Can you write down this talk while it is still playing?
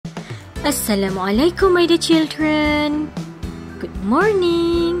Assalamualaikum my dear children. Good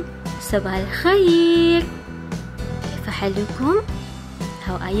morning. Sabah al-khair. Kaifa halukum?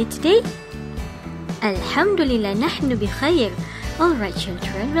 How are you today? Alhamdulillah nahnu bi khair. Alright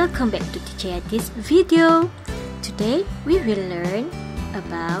children, welcome back to Teacher Yati's video. Today we will learn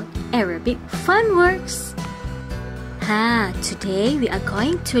about Arabic Funworks. Today we are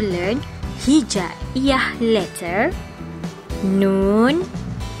going to learn Hijaiyyah letter, Nun,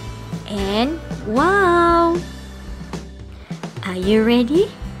 and Wow. Are you ready?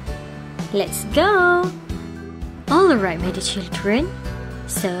 Let's go. Alright my dear children,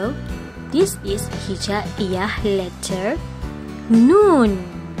 so this is Hijaiyyah letter Nun.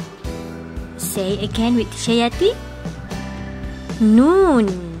 Say again with Teacher Yati.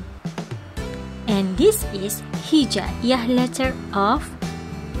 Nun. And this is Hijaiyyah letter of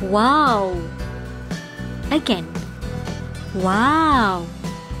Wow. Again. Wow.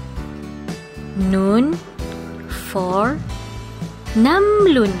 Nun for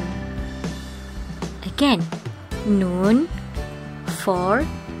Namlun. Again. Nun for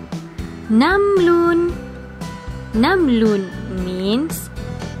Namlun. Namlun means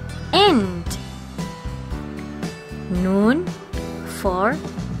end. Nun for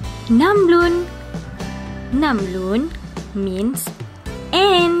Namlun. Namlun means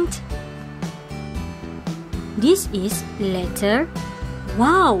end. This is letter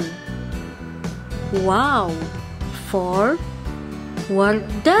Wow. Wow for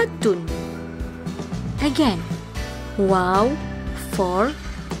Wardatun. Again. Wow for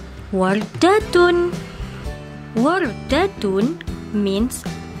Wardatun. Wardatun means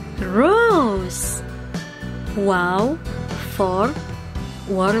rose. Wow for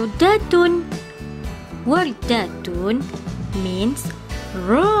Wardatun. Wardatun means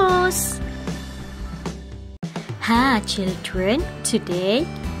rose. Children, today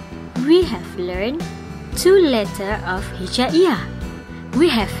we have learned two letters of Hijaiyyah. We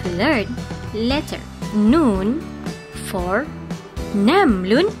have learned letter Nun for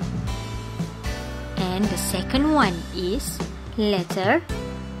Namlun, and the second one is letter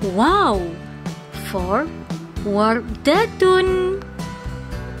Wow for Wardatun.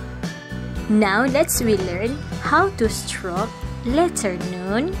 Now let's relearn how to stroke letter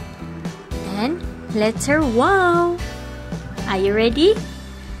Nun and letter Wow. Are you ready?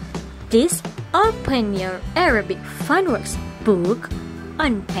 Please open your Arabic Funworks book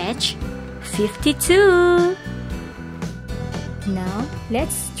on page 52. Now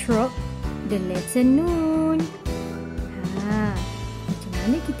let's stroke the letter Nun. Macam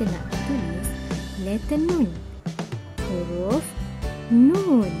mana kita nak tulis letter Nun? Huruf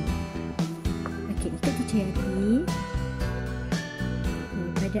Nun. Okey, ikat Teacher Yati.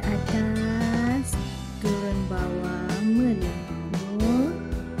 Daripada atas turun bawah melengkung.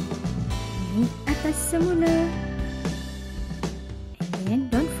 Ini atas semula. And then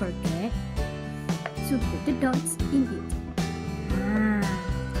don't forget to put the dots in it.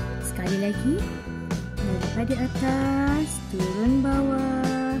 Sekali lagi. Daripada atas turun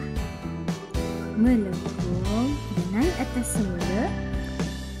bawah melengkung dan naik atas semula.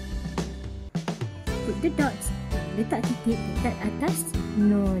 Put the dots. Letak titik dekat atas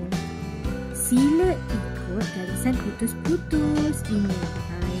Nun. Sila ikut garisan putus-putus ini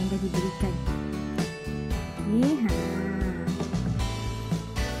yang dah diberikan. Okey,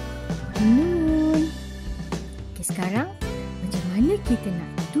 Nun. Okey, sekarang macam mana kita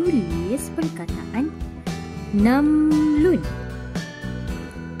nak tulis perkataan Namlun?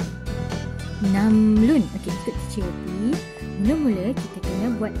 Namlun. Okey, ikut Teacher Yati. Mula-mula kita kena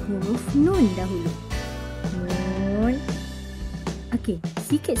buat huruf Nun dahulu. Nun. Okey,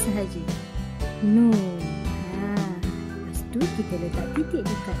 sikit sahaja. Nun. Lepas tu kita letak titik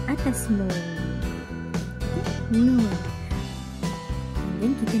dekat atas Nun. Okay. Nun.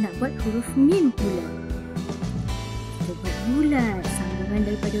 Dan kita nak buat huruf Mim pula. Kita buat bulat. Sambungan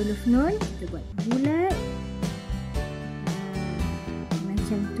daripada huruf Nun, kita buat bulat.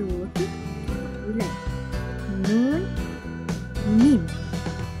 Macam tu. Okey. Kita buat bulat. Nun. Mim.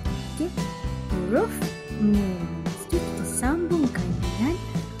 Okey. Huruf Mim. Lepas tu kita sambungkan dengan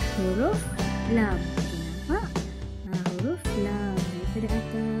huruf Lam. Nampak? Huruf Lam daripada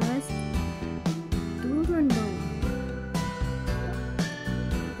atas turun bawah.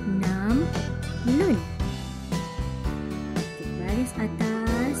 Namlun. Baris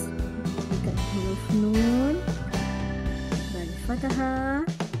atas dekat huruf Nun. Baris fathah.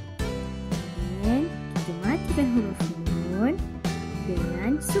 Dan kita matikan huruf Nun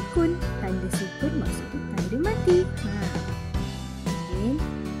dengan sukun. Tanda sukun maksudnya tanda mati. Dan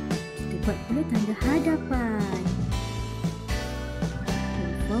kita buat pula tanda hadapan.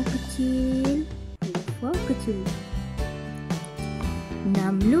 waw kecil. Huruf waw kecil.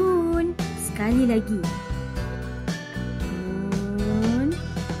 6 nun. Sekali lagi. Nun.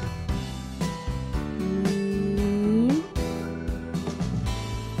 Mim.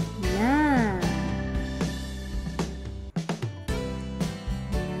 Lam.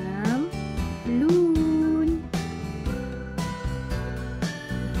 6 lun.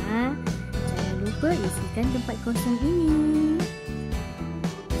 Jangan lupa isikan tempat kosong ini.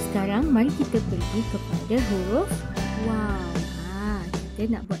 Sekarang mari kita pergi kepada huruf waw.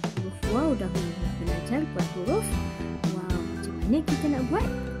 Kita nak buat huruf waw dahulu. Nak belajar buat huruf waw. Macam mana kita nak buat?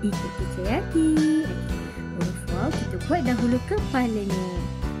 Ikut Teacher Yati. Huruf waw kita buat dahulu kepalanya.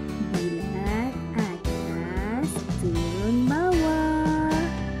 Bulat atas, turun bawah.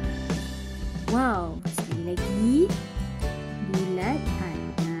 Wow. Sekali lagi. Bulat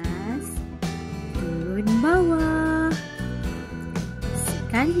atas, turun bawah.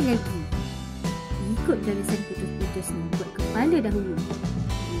 Sekali lagi. Ikut garisan putus-putus ni. Buat kepala dahulu.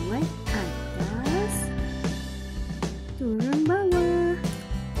 Buat atas, turun bawah.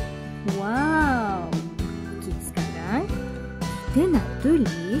 Wow. Okey, sekarang kita nak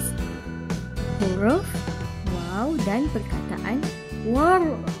tulis huruf waw dan perkataan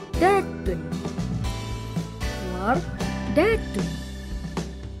wardatun. Wardatun.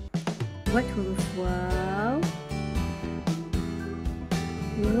 Buat huruf waw.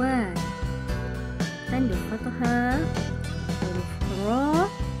 Wa. Tanda fathah. Huruf ra.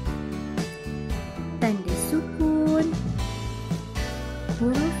 Tanda sukun.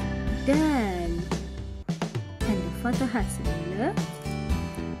 Huruf dal. Tanda fathah semula.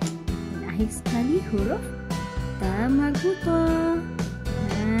 Dan akhir sekali huruf ta marbutah.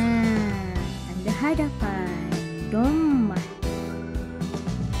 Tanda hadapan. Dhammah.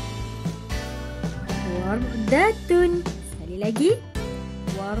 Wardatun. Sekali lagi.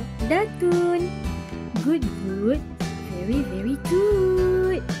 Wardatun. Good. Very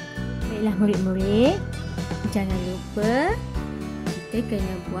good. Baiklah murid-murid. Jangan lupa kita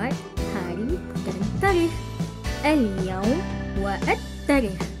kena buat hari dan tarikh. Al-yawm wa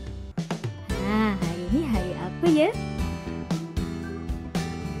at-tarikh. Hari ni hari apa ya?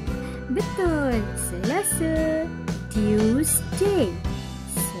 Betul. Selasa. Tuesday.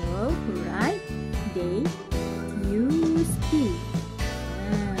 So, right day. Tuesday.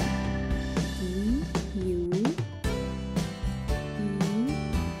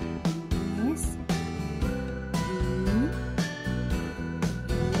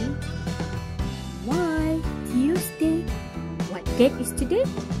 Date is today?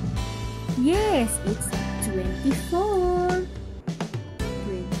 Yes, it's 24.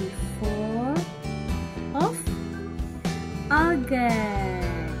 24 of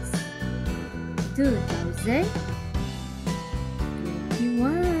August 2021.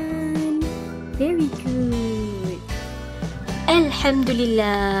 Very good.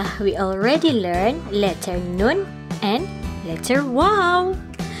 Alhamdulillah, we already learned letter nun and letter waw.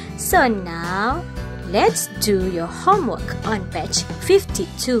 So now, let's do your homework on page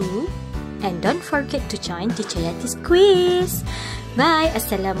 52 and don't forget to join Teacher Yati's quiz. Bye.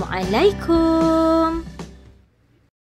 Assalamualaikum.